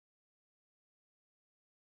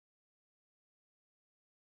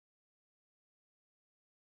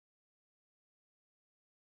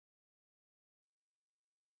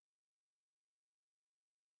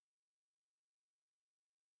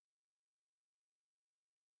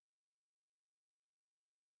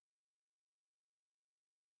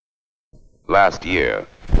Last year,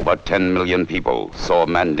 over 10 million people saw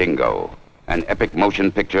Mandingo, an epic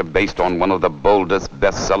motion picture based on one of the boldest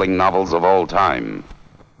best-selling novels of all time.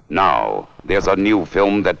 Now, there's a new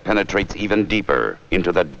film that penetrates even deeper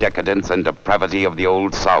into the decadence and depravity of the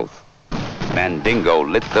Old South. Mandingo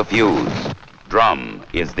lit the fuse. Drum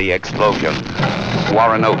is the explosion.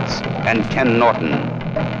 Warren Oates and Ken Norton.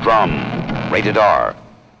 Drum, rated R.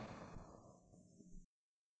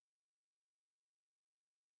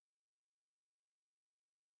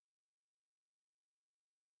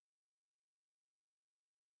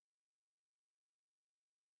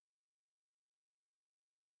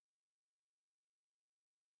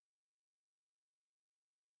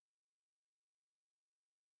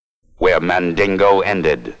 Where Mandingo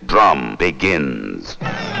ended, Drum begins.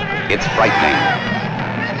 It's frightening,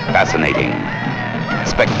 fascinating,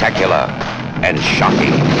 spectacular, and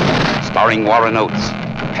shocking. Starring Warren Oates,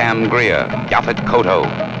 Pam Grier, Yaphet Kotto,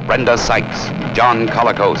 Brenda Sykes, John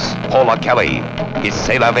Colicos, Paula Kelly,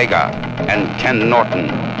 Isela Vega, and Ken Norton.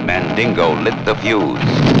 Mandingo lit the fuse.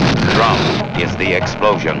 Drum is the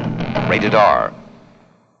explosion. Rated R.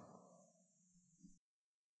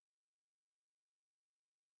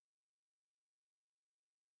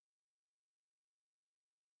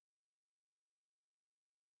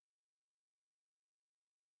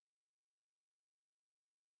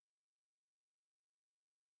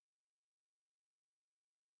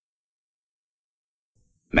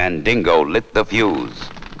 Mandingo lit the fuse.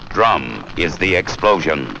 Drum is the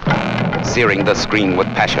explosion. Searing the screen with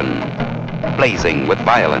passion. Blazing with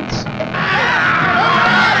violence.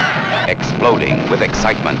 Exploding with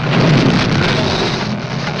excitement.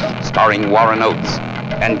 Starring Warren Oates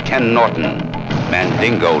and Ken Norton.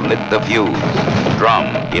 Mandingo lit the fuse.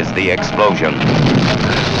 Drum is the explosion.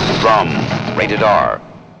 Drum, rated R.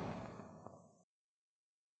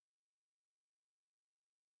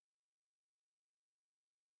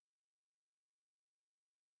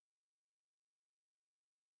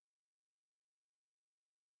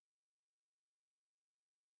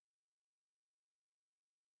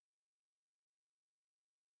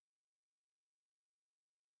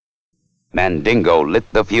 Mandingo lit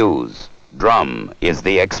the fuse. Drum is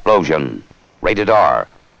the explosion. Rated R.